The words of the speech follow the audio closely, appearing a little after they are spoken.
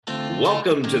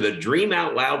Welcome to the Dream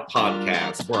Out Loud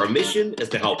podcast, where our mission is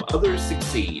to help others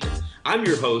succeed. I'm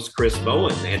your host, Chris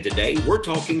Bowen, and today we're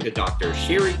talking to Dr.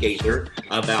 Sherry Gaither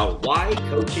about why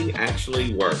coaching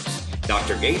actually works.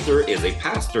 Dr. Gaither is a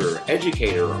pastor,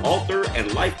 educator, author,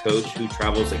 and life coach who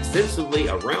travels extensively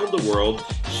around the world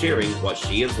sharing what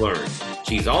she has learned.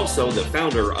 She's also the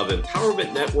founder of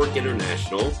Empowerment Network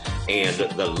International and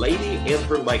The Lady and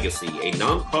Her Legacy, a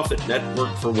nonprofit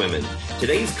network for women.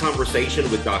 Today's conversation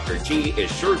with Dr. G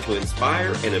is sure to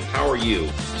inspire and empower you.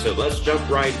 So let's jump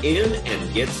right in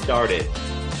and get started.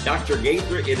 Dr.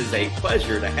 Gaither, it is a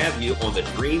pleasure to have you on the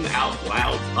Dream Out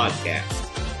Loud podcast.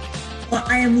 Well,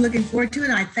 I am looking forward to it.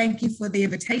 I thank you for the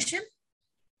invitation.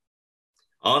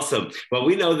 Awesome. Well,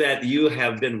 we know that you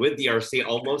have been with DRC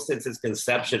almost since its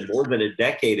conception, more than a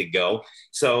decade ago.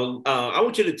 So I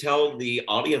want you to tell the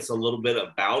audience a little bit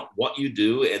about what you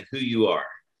do and who you are.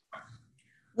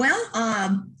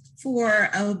 Well, for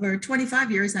over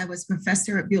 25 years, I was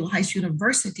professor at Beulah Heights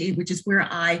University, which is where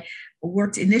I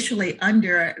worked initially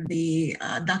under the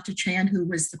Dr. Chan, who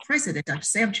was the president, Dr.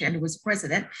 Sam Chan, who was the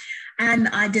president. And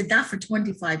I did that for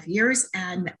 25 years.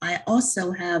 And I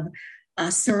also have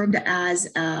served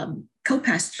as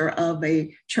co-pastor of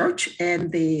a church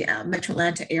in the Metro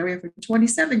Atlanta area for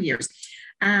 27 years.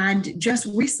 And just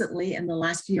recently, in the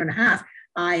last year and a half,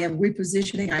 I am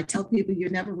repositioning. I tell people you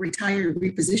never retire,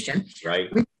 reposition.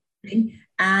 Right.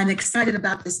 And excited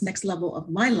about this next level of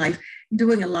my life,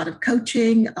 doing a lot of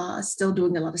coaching, still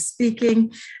doing a lot of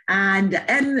speaking and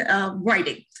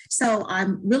writing. So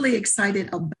I'm really excited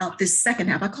about this second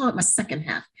half. I call it my second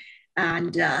half.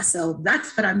 And so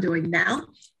that's what I'm doing now.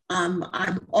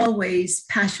 I'm always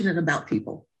passionate about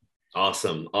people.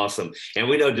 Awesome. Awesome. And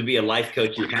we know to be a life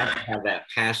coach, you have to have that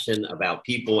passion about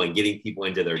people and getting people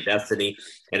into their destiny.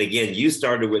 And again, you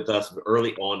started with us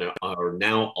early on and are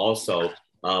now also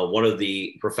one of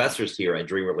the professors here at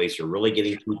Dream Release. You're really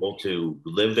getting people to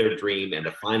live their dream and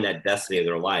to find that destiny of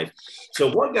their life. So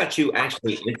what got you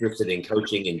actually interested in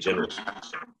coaching in general?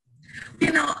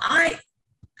 You know, I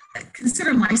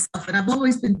consider myself, and I've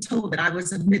always been told that I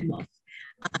was a midwife.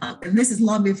 And this is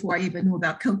long before I even knew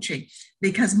about coaching,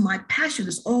 because my passion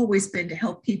has always been to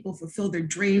help people fulfill their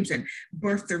dreams and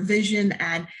birth their vision.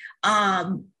 And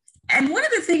one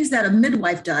of the things that a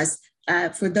midwife does,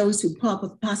 for those who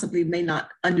possibly may not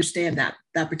understand that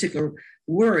particular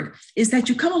word, is that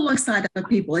you come alongside other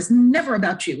people. It's never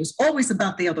about you. It's always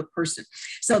about the other person.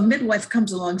 So a midwife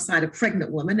comes alongside a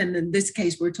pregnant woman. And in this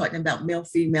case, we're talking about male,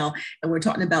 female, and we're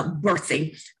talking about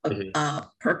birthing,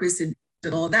 purpose and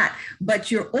all that.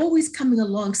 But you're always coming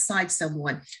alongside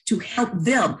someone to help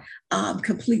them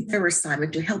complete their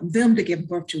assignment, to help them to give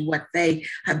birth to what they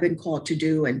have been called to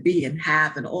do and be and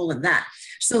have and all of that.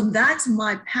 So that's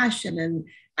my passion.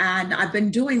 And I've been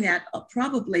doing that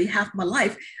probably half my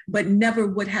life, but never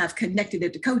would have connected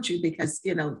it to coaching because,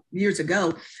 you know, years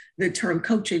ago, the term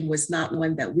coaching was not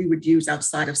one that we would use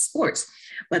outside of sports.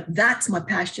 But that's my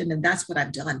passion. And that's what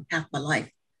I've done half my life.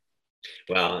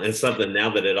 Well, and something now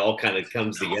that it all kind of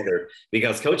comes together,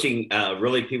 because coaching,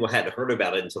 really people hadn't heard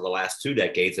about it until the last 2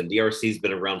 decades, and DRC's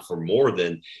been around for more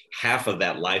than half of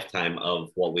that lifetime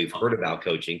of what we've heard about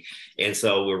coaching. And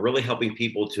so we're really helping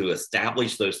people to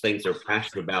establish those things they're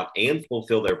passionate about and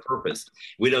fulfill their purpose.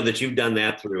 We know that you've done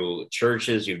that through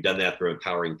churches, you've done that through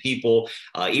empowering people,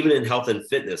 even in health and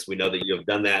fitness. We know that you've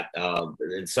done that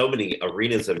in so many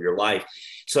arenas of your life.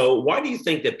 So why do you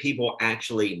think that people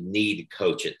actually need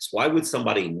coaches? Why would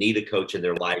somebody need a coach in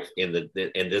their life in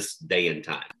this day and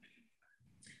time?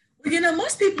 Well, you know,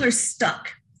 most people are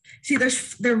stuck. See,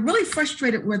 they're really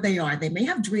frustrated where they are. They may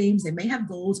have dreams, they may have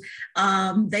goals,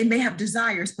 they may have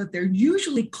desires, but they're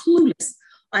usually clueless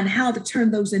on how to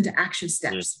turn those into action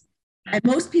steps. And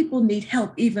most people need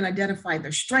help even identifying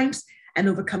their strengths and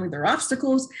overcoming their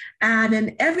obstacles. And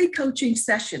in every coaching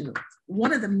session,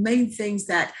 one of the main things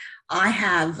that I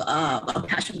have a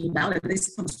passion about, and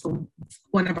this comes from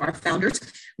one of our founders,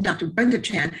 Dr. Brenda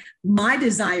Chan, my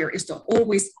desire is to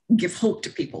always give hope to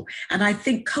people. And I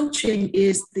think coaching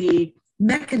is the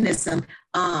mechanism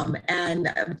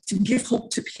to give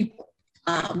hope to people.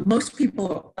 Most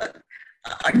people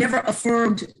are never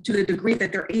affirmed to the degree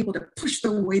that they're able to push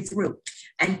their way through.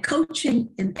 And coaching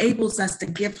enables us to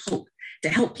give hope, to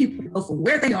help people go from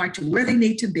where they are to where they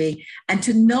need to be, and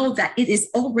to know that it is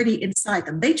already inside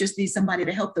them. They just need somebody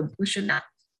to help them push it out.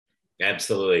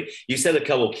 Absolutely. You said a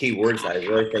couple of key words that I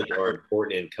really think are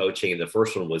important in coaching. And the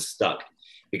first one was stuck,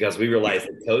 because we realize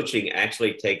that coaching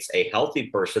actually takes a healthy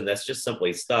person that's just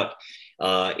simply stuck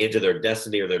into their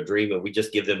destiny or their dream. And we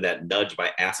just give them that nudge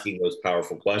by asking those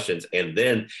powerful questions. And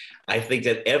then I think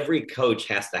that every coach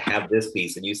has to have this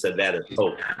piece. And you said that is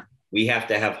hope. we have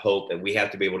to have hope, and we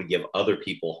have to be able to give other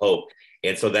people hope.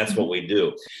 And so that's what we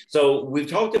do. So we've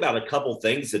talked about a couple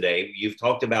things today. You've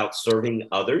talked about serving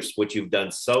others, which you've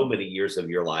done so many years of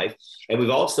your life. And we've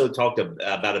also talked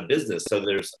about a business. So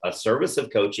there's a service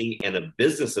of coaching and a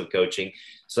business of coaching.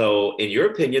 So in your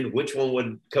opinion, which one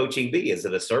would coaching be? Is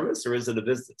it a service or is it a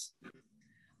business?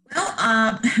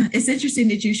 Well, it's interesting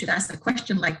that you should ask a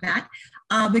question like that,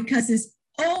 because it's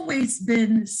always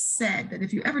been said that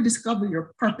if you ever discover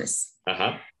your purpose,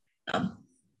 um,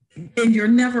 and you're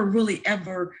never really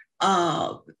ever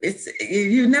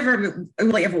you're never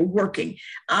really ever working.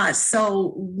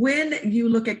 So when you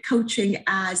look at coaching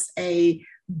as a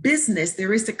business,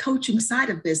 there is the coaching side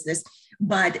of business,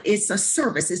 but it's a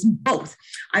service. It's both.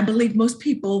 I believe most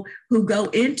people who go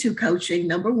into coaching,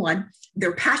 number one,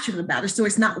 they're passionate about it, so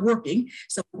it's not working.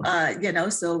 So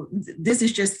so this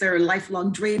is just their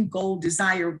lifelong dream, goal,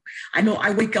 desire. I know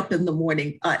I wake up in the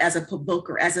morning as a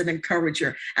provoker, as an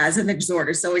encourager, as an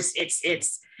exhorter. So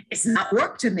it's not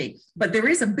work to me. But there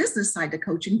is a business side to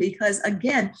coaching because,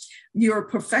 again, you're a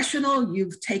professional.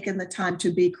 You've taken the time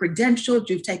to be credentialed.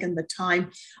 You've taken the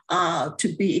time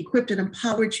to be equipped and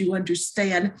empowered. You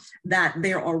understand that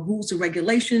there are rules and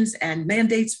regulations and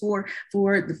mandates for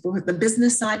the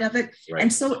business side of it. Right.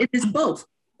 And so it is both.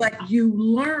 But you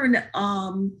learn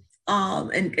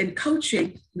in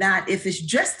coaching that if it's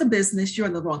just the business, you're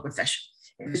in the wrong profession.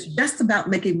 If it's just about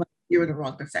making money, you're in the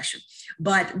wrong profession.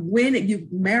 But when you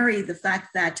marry the fact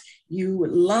that you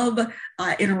love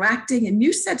interacting, and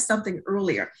you said something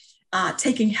earlier,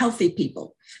 taking healthy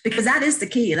people, because that is the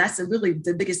key. That's really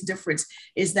the biggest difference,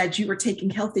 is that you are taking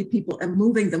healthy people and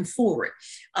moving them forward,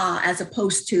 as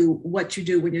opposed to what you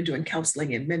do when you're doing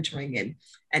counseling and mentoring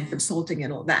and consulting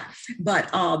and all that. But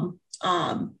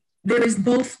there is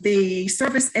both the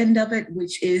service end of it,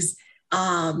 which is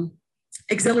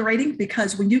exhilarating,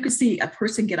 because when you can see a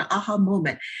person get an aha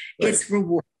moment, right, it's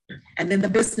rewarding. And then the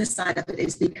business side of it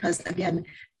is because, again,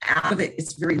 out of it,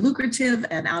 it's very lucrative,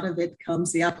 and out of it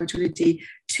comes the opportunity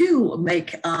to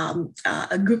make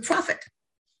a good profit.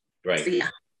 Right. So,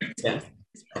 yeah.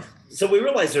 So we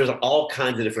realize there's all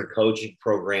kinds of different coaching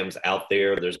programs out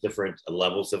there. There's different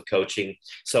levels of coaching.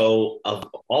 So of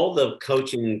all the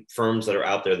coaching firms that are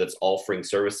out there that's offering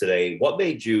service today, what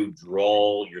made you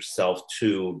draw yourself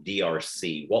to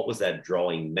DRC? What was that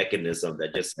drawing mechanism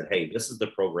that just said, hey, this is the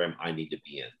program I need to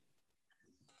be in?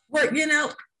 Well,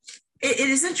 it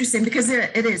is interesting because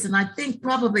it is. And I think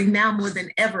probably now more than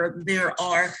ever, there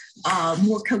are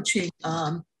more coaching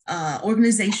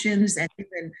organizations, and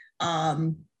even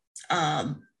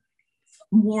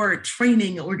more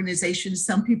training organizations.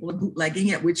 Some people are bootlegging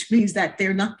it, which means that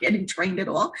they're not getting trained at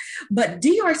all. But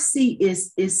DRC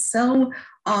is so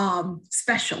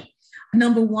special.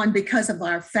 Number one, because of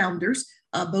our founders,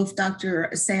 both Dr.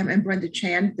 Sam and Brenda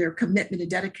Chan, their commitment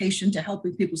and dedication to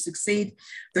helping people succeed,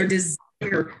 their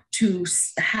desire to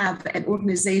have an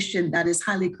organization that is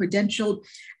highly credentialed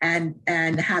and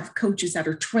have coaches that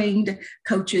are trained,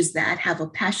 coaches that have a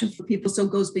passion for people. So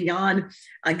it goes beyond,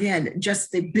 again,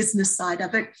 just the business side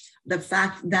of it. The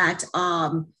fact that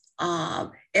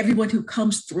everyone who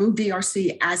comes through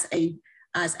DRC as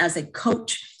a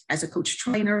coach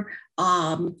trainer,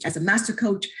 as a master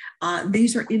coach,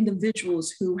 these are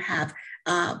individuals who have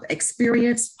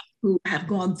experience, who have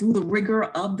gone through the rigor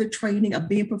of the training, of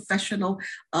being professional,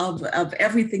 of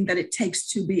everything that it takes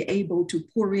to be able to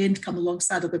pour in, come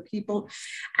alongside other people.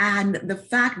 And the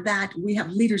fact that we have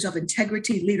leaders of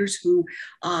integrity, leaders who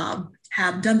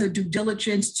have done the due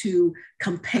diligence to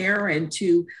compare and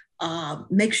to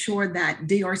make sure that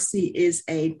DRC is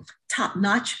a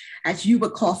top-notch, as you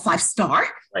would call 5-star.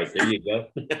 Right, there you go.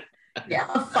 Yeah,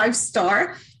 a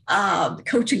 5-star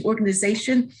coaching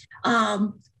organization.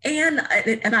 And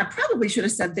I probably should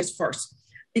have said this first,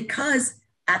 because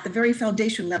at the very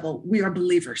foundation level, we are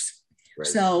believers. Right.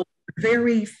 So the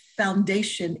very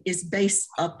foundation is based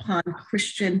upon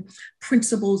Christian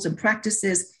principles and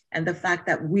practices, and the fact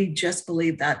that we just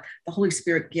believe that the Holy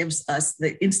Spirit gives us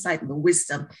the insight and the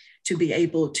wisdom to be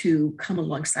able to come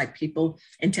alongside people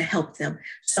and to help them.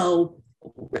 So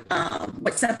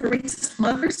what separates us from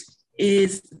others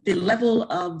is the level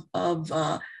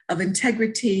of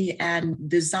integrity and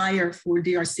desire for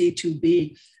DRC to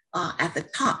be at the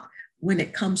top when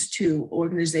it comes to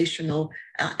organizational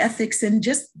ethics, and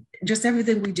just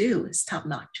everything we do is top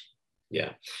notch.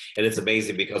 Yeah. And it's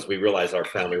amazing because we realize our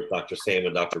founders, Dr. Sam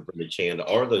and Dr. Brenda Chan,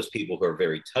 are those people who are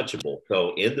very touchable.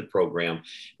 So in the program,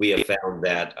 we have found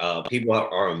that people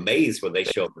are amazed when they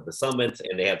show up at the summits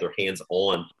and they have their hands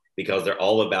on, because they're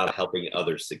all about helping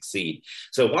others succeed.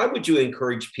 So why would you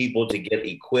encourage people to get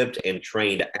equipped and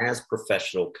trained as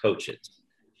professional coaches?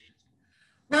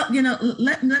 Well,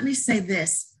 let me say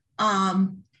this.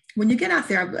 When you get out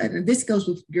there, and this goes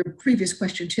with your previous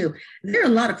question too, there are a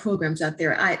lot of programs out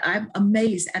there. I'm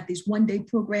amazed at these one-day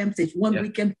programs, these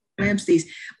one-weekend programs, these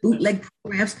bootleg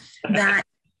programs that,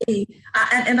 and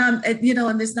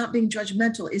it's not being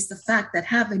judgmental. It's the fact that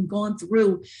having gone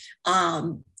through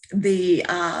the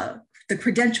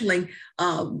credentialing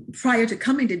prior to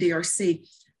coming to DRC,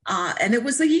 and it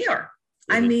was a year.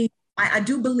 I mean, I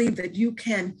do believe that you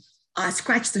can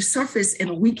scratch the surface in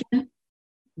a weekend.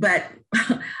 But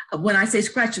when I say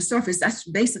scratch the surface, that's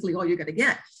basically all you're going to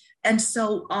get. And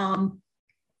so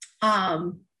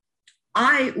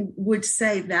I would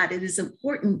say that it is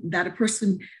important that a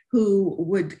person who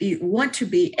would want to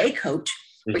be a coach,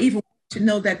 or even to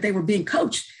know that they were being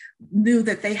coached, knew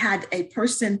that they had a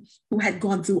person who had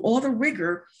gone through all the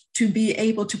rigor to be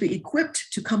able to be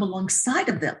equipped to come alongside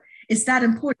of them. It's that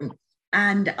important.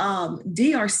 And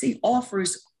DRC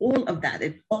offers all of that.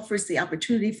 It offers the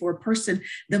opportunity for a person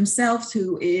themselves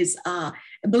who is,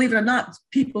 believe it or not,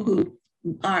 people who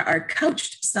are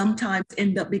coached sometimes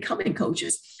end up becoming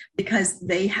coaches because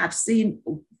they have seen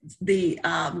the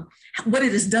what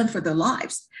it has done for their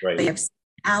lives. Right. They have seen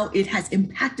how it has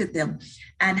impacted them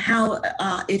and how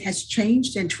it has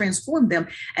changed and transformed them.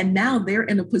 And now they're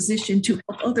in a position to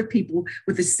help other people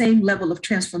with the same level of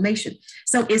transformation.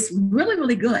 So it's really,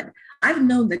 really good. I've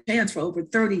known the Chans for over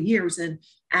 30 years, and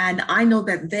I know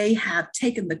that they have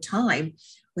taken the time,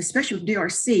 especially with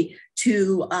DRC,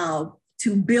 to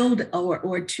build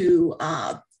or to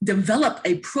develop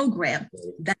a program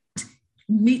that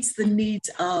meets the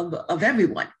needs of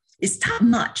everyone. It's top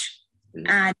notch.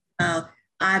 And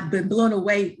I've been blown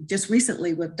away just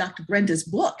recently with Dr. Brenda's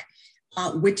book,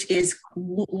 which is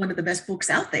one of the best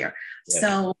books out there. Yeah.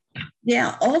 So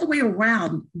yeah, all the way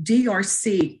around,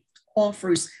 DRC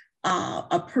offers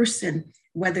a person,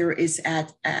 whether it's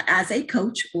as a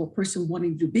coach or a person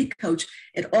wanting to be coached,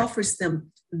 it offers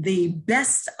them the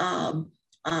best of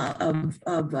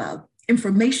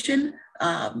information,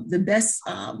 the best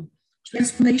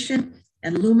transformation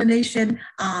and illumination.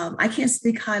 I can't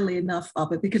speak highly enough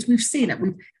of it because we've seen it.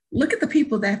 We look at the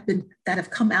people that have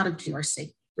come out of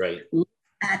GRC. Right. Look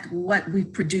at what we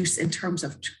produce in terms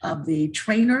of the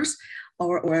trainers,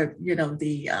 or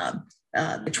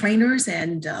the trainers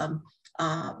and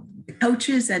the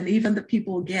coaches, and even the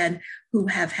people again who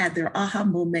have had their aha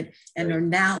moment and are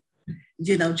now,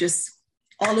 just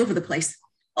all over the place,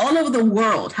 all over the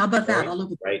world. How about that? All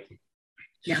over. Right.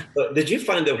 Yeah. So did you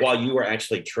find that while you were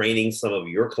actually training some of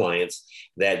your clients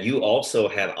that you also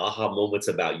had aha moments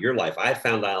about your life? I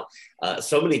found out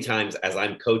so many times as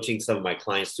I'm coaching some of my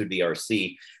clients through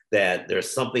DRC that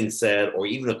there's something said or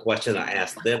even a question I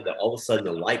asked them that all of a sudden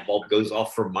the light bulb goes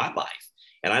off for my life.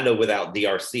 And I know without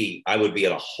DRC, I would be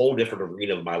in a whole different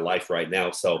arena of my life right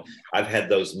now. So I've had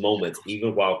those moments,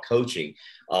 even while coaching,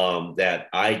 that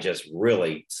I just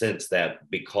really sense that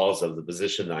because of the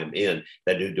position I'm in,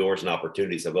 that new doors and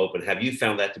opportunities have opened. Have you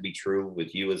found that to be true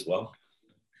with you as well?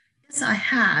 Yes, I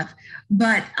have.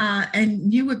 But,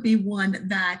 and you would be one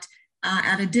that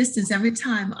at a distance, every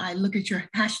time I look at your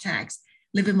hashtags,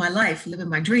 living my life, living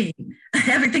my dream,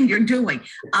 everything you're doing,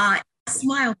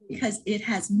 smile because it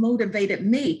has motivated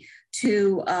me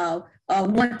to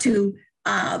want to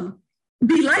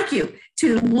be like you,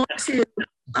 to want to,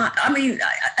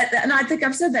 and I think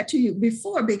I've said that to you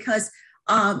before because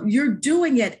you're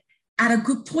doing it at a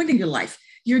good point in your life.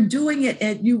 You're doing it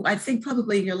at I think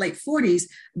probably in your late 40s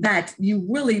that you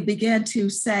really began to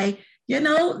say,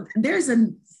 there's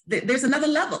another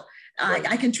level.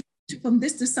 I can from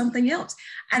this to something else.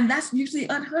 And that's usually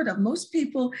unheard of. Most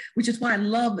people, which is why I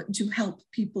love to help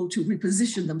people to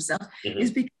reposition themselves, is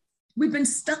because we've been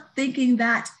stuck thinking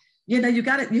that, you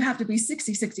have to be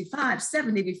 60, 65,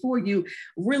 70 before you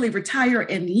really retire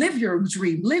and live your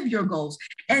dream, live your goals.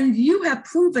 And you have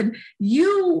proven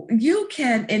you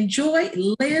can enjoy,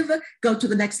 live, go to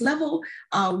the next level,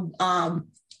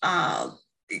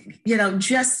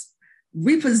 just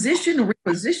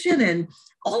reposition and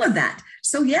all of that.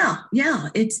 So yeah,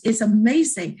 it's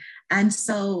amazing. And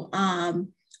so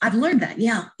I've learned that,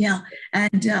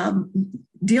 and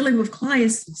dealing with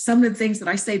clients, some of the things that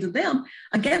I say to them,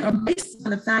 again, are based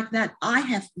on the fact that I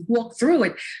have walked through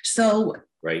it. So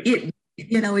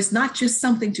it's not just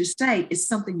something to say, it's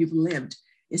something you've lived.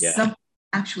 It's something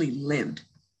actually lived.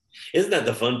 Isn't that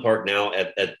the fun part now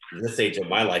at this age of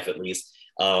my life, at least?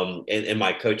 And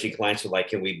my coaching clients are like,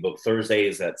 can we book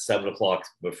Thursdays at 7:00,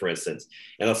 for instance?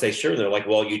 And I'll say, sure. And they're like,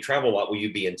 well, you travel a lot. Will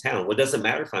you be in town? Well, it doesn't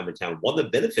matter if I'm in town. One of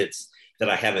the benefits that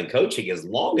I have in coaching. As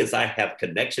long as I have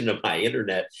connection to my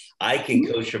internet, I can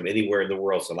coach from anywhere in the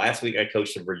world. So last week I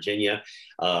coached in Virginia.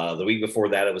 The week before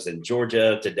that, it was in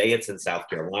Georgia. Today it's in South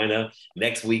Carolina.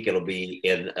 Next week it'll be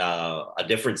in a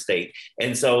different state.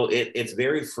 And so it's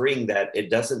very freeing that it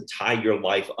doesn't tie your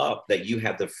life up, that you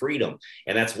have the freedom.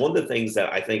 And that's one of the things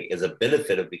that I think is a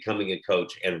benefit of becoming a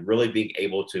coach and really being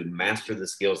able to master the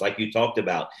skills like you talked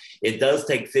about. It does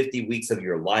take 50 weeks of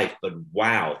your life, but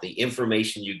wow, the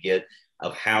information you get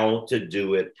of how to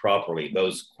do it properly.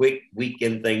 Those quick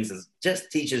weekend things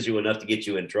just teaches you enough to get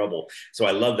you in trouble. So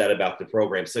I love that about the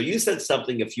program. So you said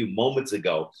something a few moments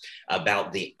ago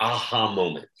about the aha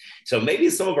moment. So maybe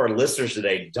some of our listeners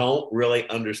today don't really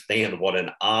understand what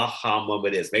an aha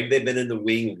moment is. Maybe they've been in the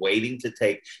wing waiting to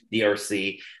take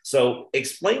DRC. So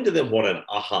explain to them what an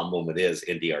aha moment is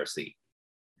in DRC.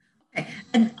 Okay.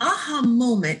 An aha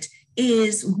moment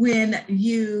is when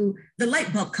the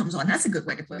light bulb comes on. That's a good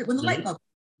way to put it. When the light bulb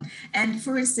comes on. And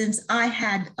for instance, I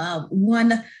had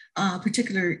one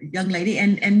particular young lady,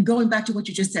 and going back to what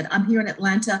you just said, I'm here in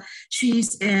Atlanta.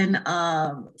 She's in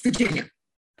Virginia.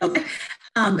 Okay.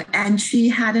 And she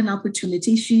had an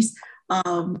opportunity. She's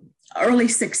early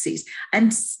 60s.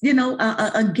 And,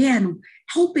 again,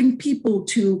 helping people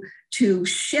to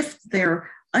shift their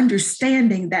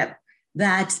understanding that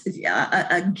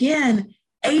again,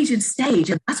 age and stage,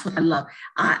 and that's what I love.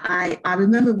 I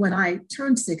remember when I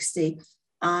turned 60,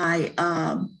 I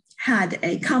had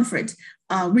a conference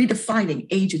redefining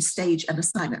age and stage and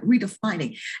assignment,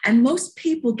 redefining. And most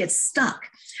people get stuck.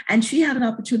 And she had an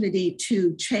opportunity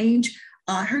to change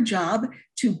her job,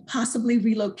 to possibly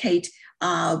relocate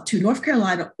to North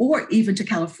Carolina or even to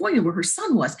California where her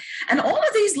son was. And all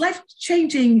of these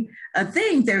life-changing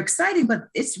things, they're exciting, but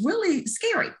it's really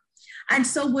scary. And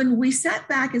so when we sat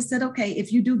back and said, okay,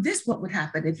 if you do this, what would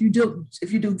happen? If you do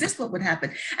this, what would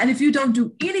happen? And if you don't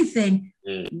do anything,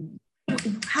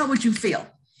 how would you feel?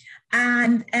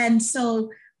 And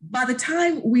so by the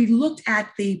time we looked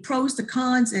at the pros, the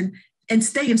cons, and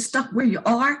staying stuck where you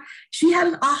are, she had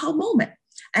an aha moment.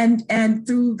 And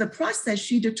through the process,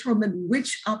 she determined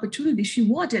which opportunity she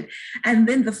wanted. And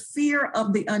then the fear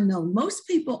of the unknown. Most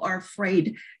people are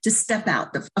afraid to step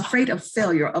out, afraid of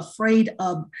failure, afraid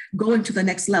of going to the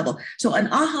next level. So an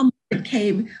aha moment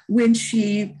came when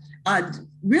she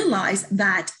realized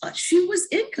that she was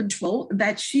in control,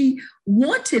 that she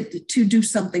wanted to do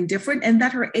something different, and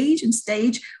that her age and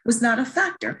stage was not a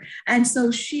factor. And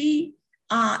so she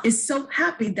is so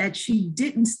happy that she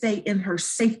didn't stay in her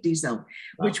safety zone,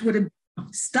 which would have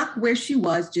stuck where she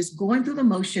was, just going through the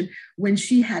motion, when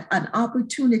she had an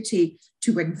opportunity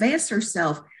to advance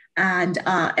herself and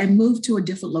move to a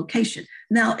different location.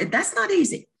 Now, that's not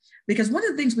easy, because one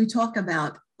of the things we talk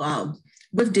about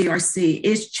with DRC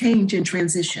is change and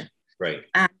transition. Right.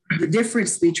 And the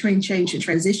difference between change and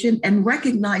transition, and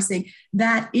recognizing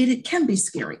that it can be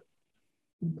scary.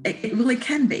 It really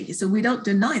can be. So we don't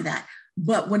deny that.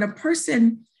 But when a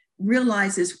person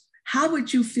realizes, how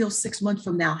would you feel 6 months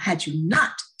from now had you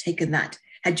not taken that,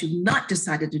 had you not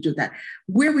decided to do that?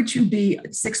 Where would you be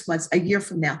 6 months, a year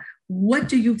from now? What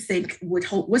do you think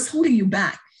what's holding you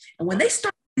back? And when they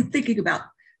start thinking about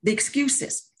the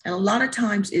excuses, and a lot of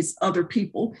times it's other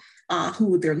people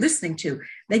who they're listening to,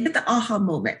 they get the aha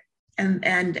moment.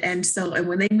 And so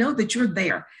when they know that you're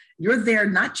there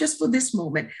not just for this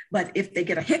moment, but if they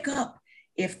get a hiccup,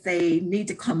 if they need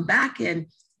to come back and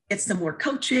get some more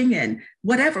coaching and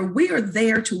whatever, we are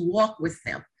there to walk with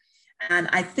them. And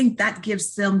I think that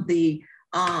gives them the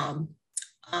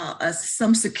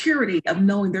some security of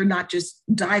knowing they're not just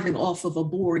diving off of a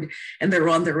board and they're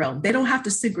on their own. They don't have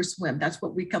to sink or swim. That's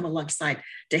what we come alongside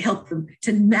to help them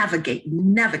to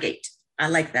navigate. I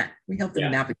like that. We help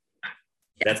them navigate.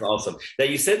 That's awesome. Now,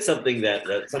 you said something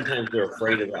that sometimes they're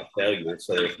afraid about failure,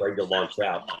 so they're afraid to launch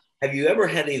out. Have you ever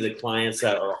had any of the clients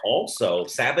that are also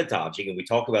sabotaging? And we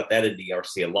talk about that in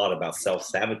DRC a lot, about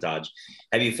self-sabotage.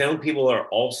 Have you found people are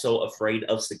also afraid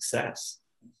of success?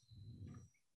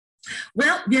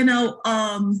 Well,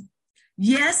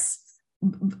 yes,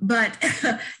 but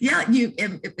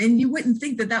you wouldn't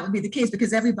think that would be the case,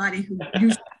 because everybody who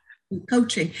uses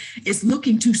coaching is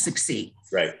looking to succeed.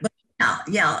 Right. But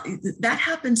that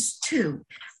happens too.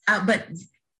 But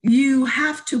you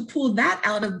have to pull that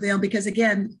out of them, because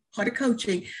again, part of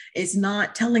coaching is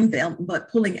not telling them, but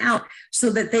pulling out so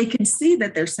that they can see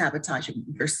that they're sabotaging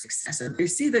their success, and they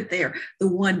see that they're the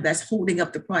one that's holding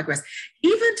up the progress.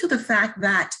 Even to the fact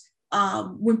that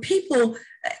when people,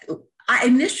 I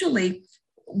initially,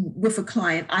 with a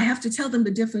client, I have to tell them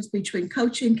the difference between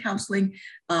coaching, counseling,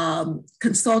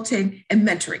 consulting, and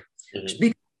mentoring. Mm-hmm.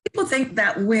 Because people think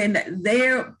that when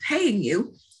they're paying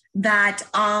you, that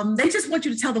they just want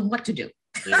you to tell them what to do.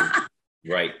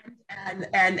 Right.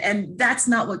 And that's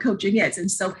not what coaching is.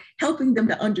 And so helping them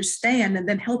to understand, and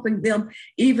then helping them,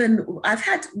 even I've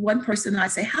had one person, I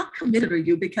say, how committed are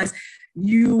you? Because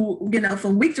you know,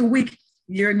 from week to week,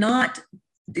 you're not,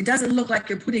 it doesn't look like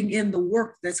you're putting in the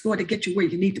work that's going to get you where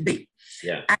you need to be.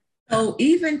 Yeah. And so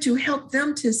even to help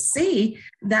them to see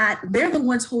that they're the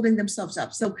ones holding themselves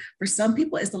up. So for some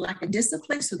people, it's the lack of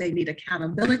discipline. So they need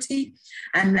accountability.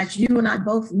 And as you and I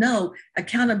both know,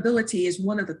 accountability is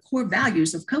one of the core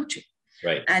values of coaching.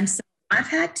 Right. And so I've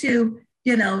had to,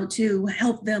 you know, to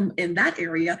help them in that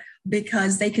area,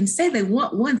 because they can say they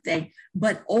want one thing,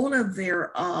 but all of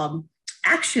their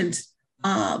actions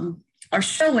are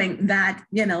showing that,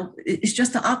 you know, it's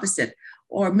just the opposite.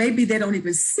 Or maybe they don't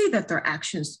even see that their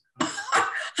actions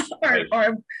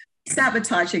are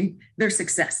sabotaging their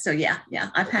success. So yeah,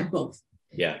 I've had both.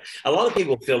 Yeah. A lot of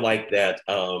people feel like that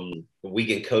we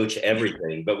can coach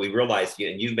everything, but we realize,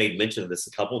 and you've made mention of this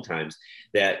a couple of times,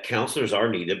 that counselors are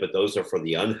needed, but those are for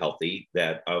the unhealthy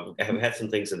that have had some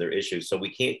things in their issues. So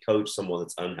we can't coach someone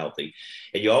that's unhealthy.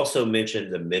 And you also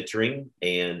mentioned the mentoring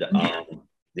and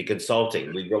the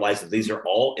consulting. We realize that these are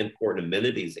all important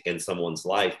amenities in someone's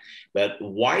life, but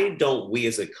why don't we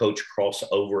as a coach cross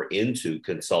over into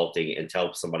consulting and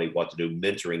tell somebody what to do,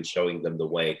 mentoring, showing them the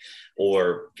way,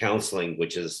 or counseling,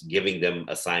 which is giving them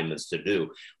assignments to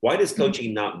do? Why does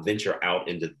coaching not venture out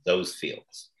into those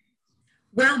fields?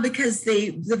 Well, because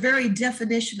the very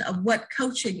definition of what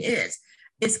coaching is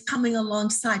coming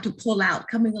alongside to pull out,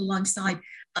 coming alongside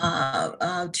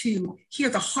to hear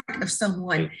the heart of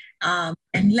someone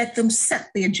and let them set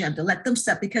the agenda, let them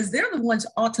set, because they're the ones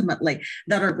ultimately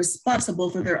that are responsible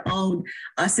for their own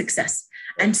success.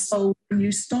 And so when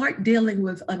you start dealing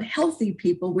with unhealthy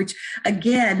people, which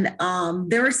again,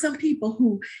 there are some people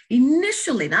who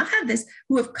initially, and I've had this,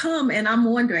 who have come and I'm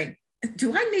wondering,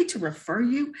 do I need to refer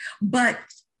you? But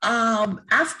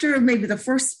after maybe the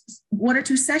first one or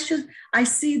two sessions, I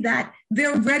see that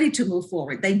they're ready to move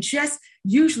forward. They just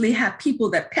usually have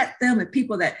people that pet them and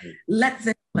people that let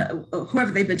them,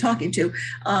 whoever they've been talking to,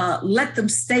 let them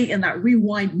stay in that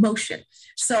rewind motion.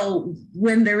 So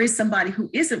when there is somebody who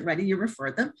isn't ready, you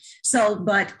refer them. So,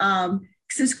 but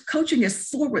since coaching is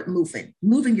forward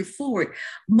moving you forward,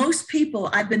 most people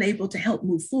I've been able to help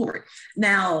move forward.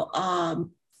 Now,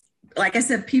 like I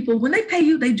said, people, when they pay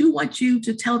you, they do want you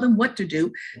to tell them what to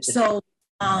do. So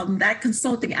that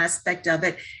consulting aspect of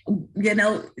it, you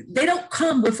know, they don't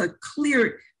come with a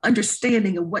clear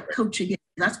understanding of what coaching is.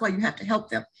 That's why you have to help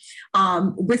them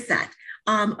with that.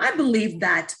 I believe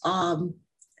that,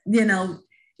 you know,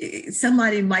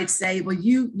 somebody might say, well,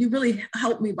 you really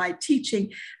helped me by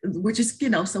teaching, which is, you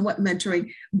know, somewhat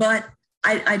mentoring, but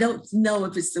I don't know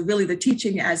if it's really the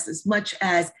teaching as much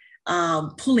as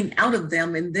pulling out of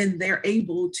them, and then they're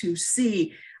able to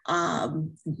see,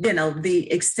 you know,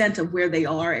 the extent of where they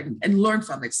are and learn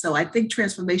from it. So I think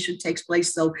transformation takes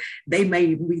place. So they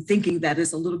may be thinking that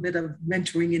is a little bit of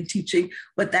mentoring and teaching,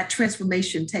 but that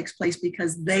transformation takes place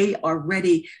because they are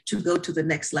ready to go to the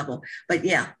next level. But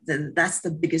yeah, that's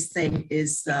the biggest thing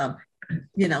is,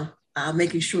 you know,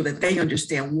 making sure that they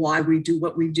understand why we do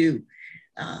what we do.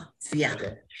 So yeah.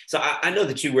 Okay. So I know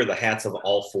that you wear the hats of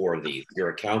all four of these. You're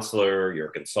a counselor, you're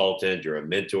a consultant, you're a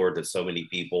mentor to so many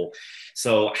people.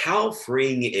 So how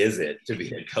freeing is it to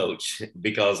be a coach?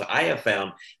 Because I have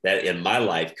found that in my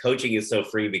life, coaching is so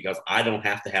free because I don't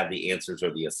have to have the answers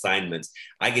or the assignments.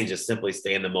 I can just simply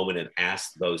stay in the moment and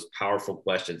ask those powerful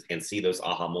questions and see those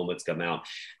aha moments come out.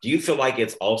 Do you feel like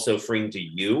it's also freeing to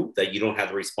you that you don't have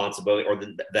the responsibility or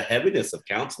the heaviness of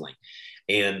counseling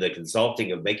and the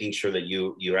consulting of making sure that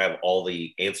you have all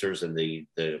the answers and the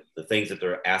things that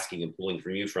they're asking and pulling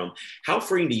from you from? How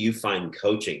freeing do you find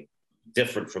coaching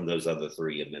different from those other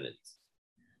three amenities?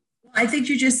 I think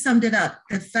you just summed it up.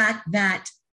 The fact that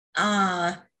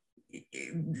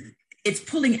it's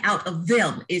pulling out of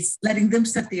them. It's letting them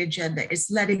set the agenda. It's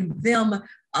letting them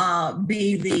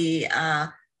be the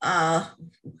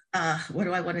what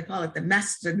do I want to call it? The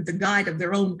master, the guide of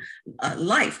their own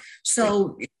life.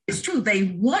 So it's true. They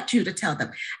want you to tell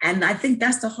them. And I think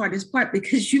that's the hardest part,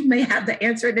 because you may have the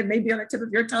answer and it may be on the tip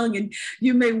of your tongue and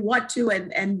you may want to.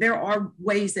 And there are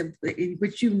ways in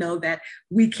which, you know, that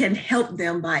we can help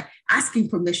them by asking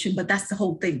permission, but that's the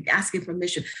whole thing, asking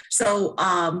permission. So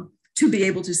to be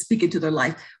able to speak into their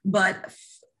life. But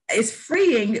it's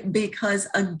freeing because,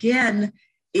 again,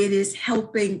 it is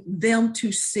helping them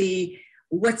to see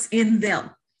what's in them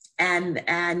and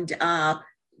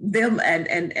them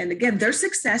and again, their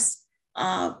success,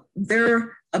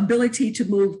 their ability to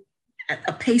move at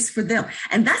a pace for them.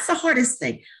 And that's the hardest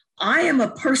thing. I am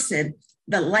a person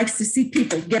that likes to see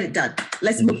people get it done.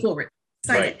 Let's move forward.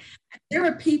 Excited. Right. There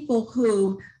are people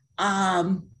who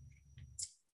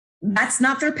that's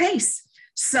not their pace.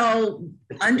 So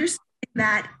understand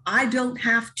that I don't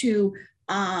have to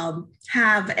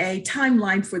have a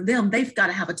timeline for them. They've got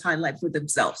to have a timeline for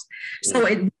themselves. So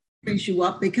it brings you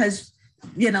up because,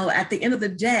 at the end of the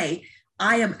day,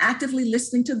 I am actively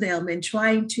listening to them and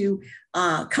trying to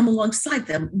come alongside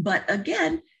them. But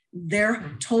again, their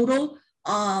total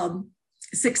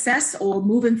success or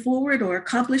moving forward or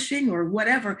accomplishing or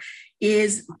whatever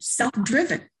is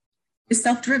self-driven. It's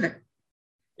self-driven.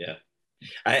 Yeah.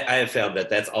 I have found that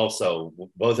that's also,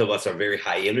 both of us are very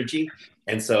high energy.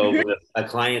 And so when a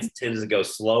client tends to go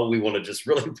slow, we want to just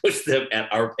really push them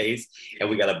at our pace. And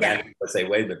we got to back up and say,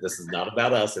 wait a minute, this is not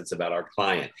about us. It's about our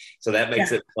client. So that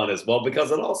makes it fun as well, because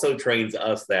it also trains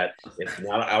us that it's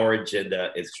not our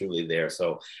agenda. It's truly there.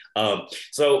 So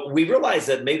we realize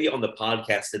that maybe on the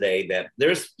podcast today that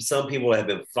there's some people that have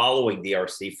been following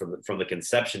DRC from the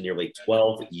conception nearly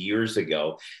 12 years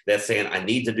ago that's saying, I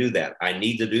need to do that. I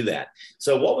need to do that.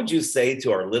 So what would you say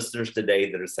to our listeners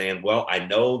today that are saying, well, I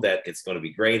know that it's going to be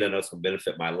great. I know it's going to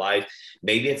benefit my life.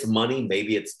 Maybe it's money,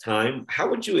 maybe it's time. How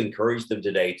would you encourage them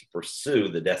today to pursue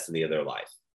the destiny of their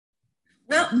life?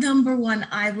 Well, number one,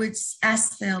 I would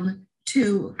ask them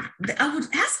to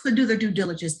do their due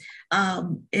diligence.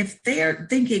 If they're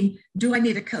thinking, do I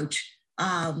need a coach?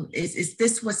 Is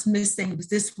this what's missing? Is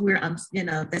this where I'm,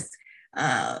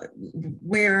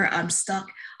 where I'm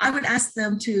stuck? I would ask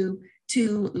them to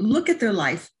look at their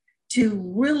life, to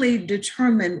really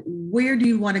determine where do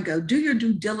you want to go. Do your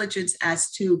due diligence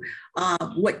as to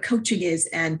what coaching is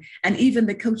and even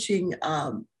the coaching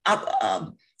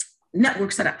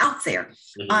networks that are out there.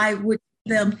 I would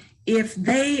them if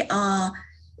they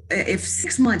if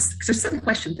 6 months, because there's some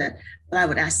questions that I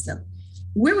would ask them.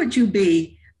 Where would you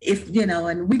be if,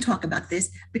 and we talk about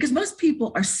this because most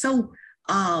people are so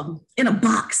in a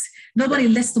box. Nobody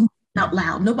lets them out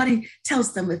loud. Nobody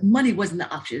tells them if money wasn't the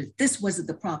option, if this wasn't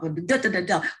the problem,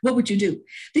 what would you do?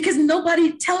 Because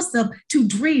nobody tells them to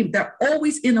dream. They're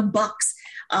always in a box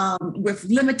with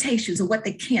limitations of what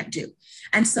they can't do.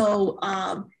 And so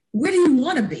where do you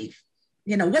want to be?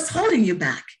 What's holding you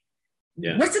back?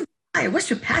 Yeah. What's the desire? What's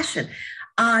your passion?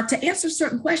 To answer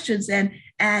certain questions and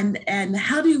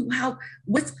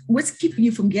what's keeping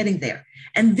you from getting there?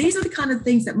 And these are the kind of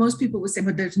things that most people would say,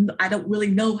 but I don't really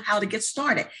know how to get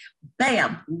started.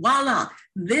 Bam, voila.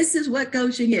 This is what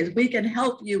coaching is. We can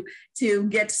help you to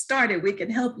get started. We can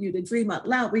help you to dream out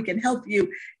loud. We can help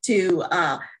you to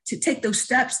take those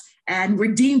steps and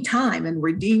redeem time.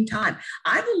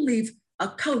 I believe a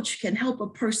coach can help a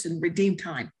person redeem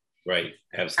time. Right.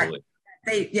 Absolutely.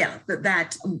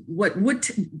 What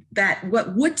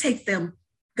would take them,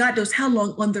 God knows how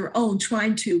long on their own,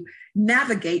 trying to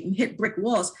navigate and hit brick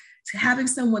walls, to having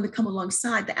someone to come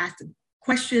alongside to ask them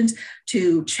questions,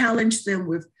 to challenge them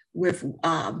with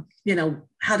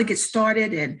how to get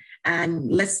started,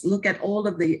 and let's look at all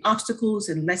of the obstacles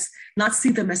and let's not see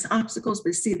them as obstacles,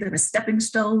 but see them as stepping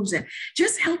stones, and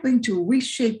just helping to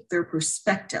reshape their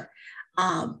perspective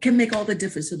can make all the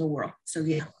difference in the world. So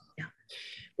yeah.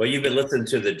 Well, you've been listening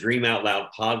to the Dream Out Loud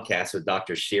podcast with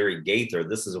Dr. Sherry Gaither.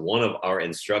 This is one of our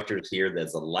instructors here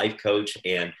that's a life coach.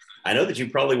 And I know that you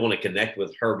probably want to connect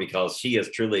with her because she is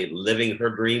truly living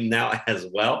her dream now as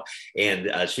well.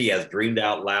 And she has dreamed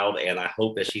out loud. And I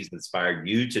hope that she's inspired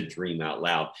you to dream out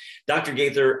loud. Dr.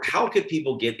 Gaither, how could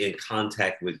people get in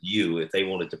contact with you if they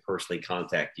wanted to personally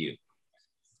contact you?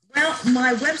 Well,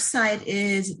 my website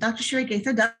is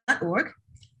drsherrygaither.org.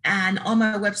 And on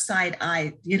my website,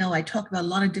 I talk about a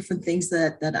lot of different things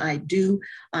that I do.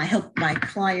 I help my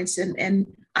clients, and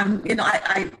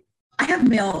I have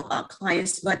male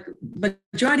clients, but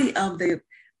majority of the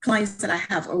clients that I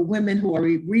have are women who are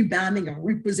rebounding and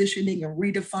repositioning and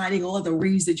redefining all the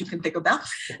re's that you can think about.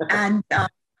 And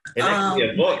that could be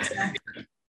a book.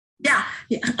 Yeah.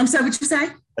 I'm sorry, what you say?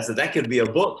 I said that could be a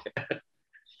book.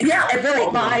 Yeah,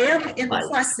 really. But I am in the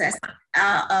process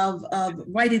of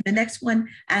writing the next one.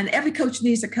 And every coach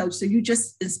needs a coach. So you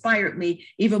just inspired me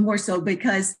even more so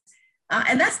because,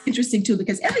 and that's interesting too,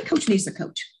 because every coach needs a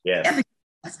coach. Yeah. Every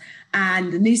coach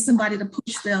and needs somebody to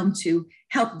push them, to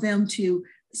help them to.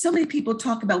 So many people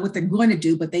talk about what they're going to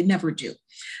do, but they never do.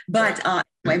 But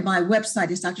anyway, my website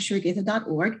is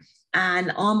drsherrygaither.org.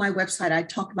 And on my website, I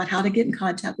talk about how to get in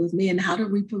contact with me and how to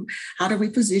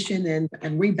reposition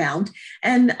and rebound.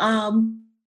 And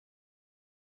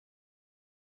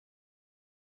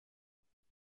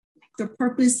their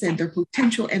purpose and their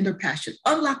potential and their passion.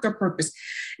 Unlock their purpose.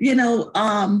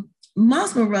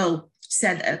 Miles Monroe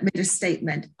made a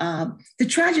statement. The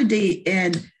tragedy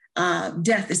in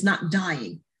death is not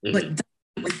dying, Mm-hmm. but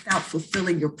dying without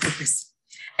fulfilling your purpose.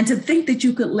 And to think that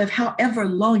you could live however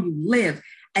long you live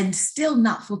and still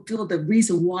not fulfill the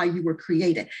reason why you were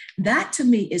created, that to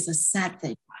me is a sad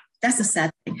thing. That's a sad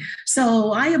thing.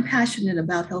 So I am passionate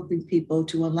about helping people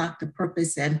to unlock the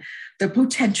purpose and their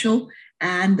potential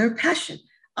and their passion.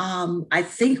 I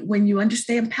think when you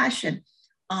understand passion,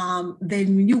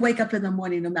 then when you wake up in the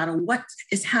morning, no matter what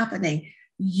is happening,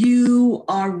 you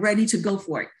are ready to go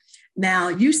for it. Now,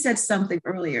 you said something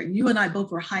earlier. You and I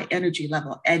both are high energy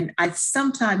level. And I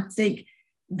sometimes think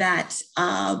that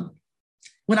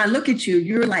when I look at you,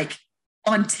 you're like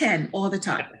on 10 all the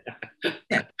time.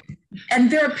 Yeah.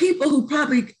 And there are people who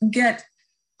probably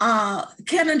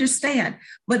can't understand,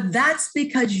 but that's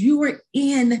because you are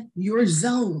in your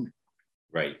zone.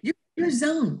 Right. You're in your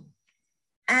zone.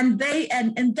 And they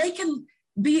can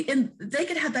they can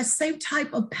have that same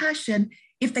type of passion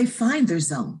if they find their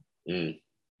zone. Mm.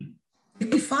 If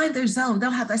they find their zone,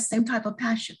 they'll have that same type of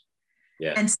passion.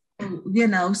 Yeah. And so,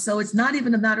 so it's not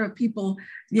even a matter of people,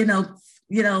 hater.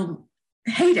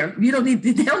 They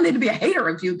don't need to be a hater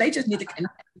of you. They just need to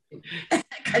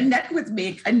connect with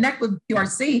me, connect with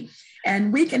PRC,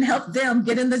 and we can help them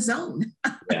get in the zone.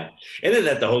 Yeah. And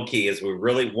then the whole key is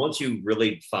once you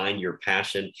really find your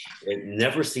passion, it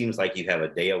never seems like you have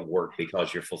a day of work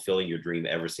because you're fulfilling your dream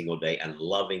every single day and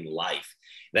loving life.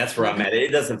 That's where I'm at.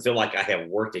 It doesn't feel like I have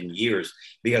worked in years,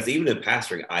 because even in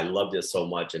pastoring, I loved it so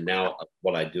much. And now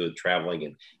what I do is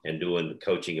traveling and doing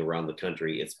coaching around the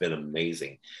country. It's been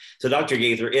amazing. So Dr.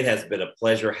 Gaither, it has been a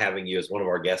pleasure having you as one of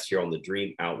our guests here on the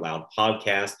Dream Out Loud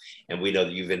podcast. And we know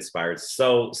that you've inspired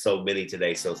so many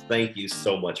today. So thank you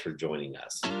so much for joining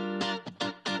us.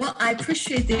 Well, I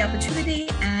appreciate the opportunity,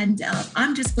 and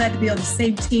I'm just glad to be on the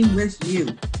same team with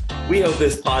you. We hope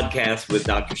this podcast with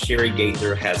Dr. Sherry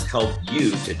Gaither has helped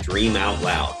you to dream out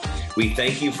loud. We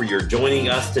thank you for your joining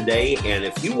us today. And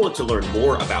if you want to learn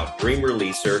more about Dream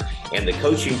Releaser and the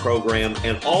coaching program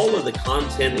and all of the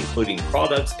content, including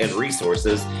products and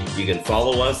resources, you can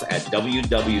follow us at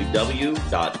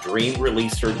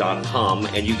www.dreamreleaser.com.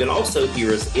 And you can also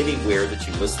hear us anywhere that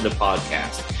you listen to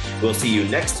podcasts. We'll see you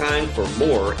next time for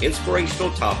more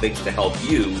inspirational topics to help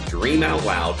you dream out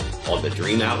loud on the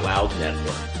Dream Out Loud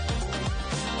Network.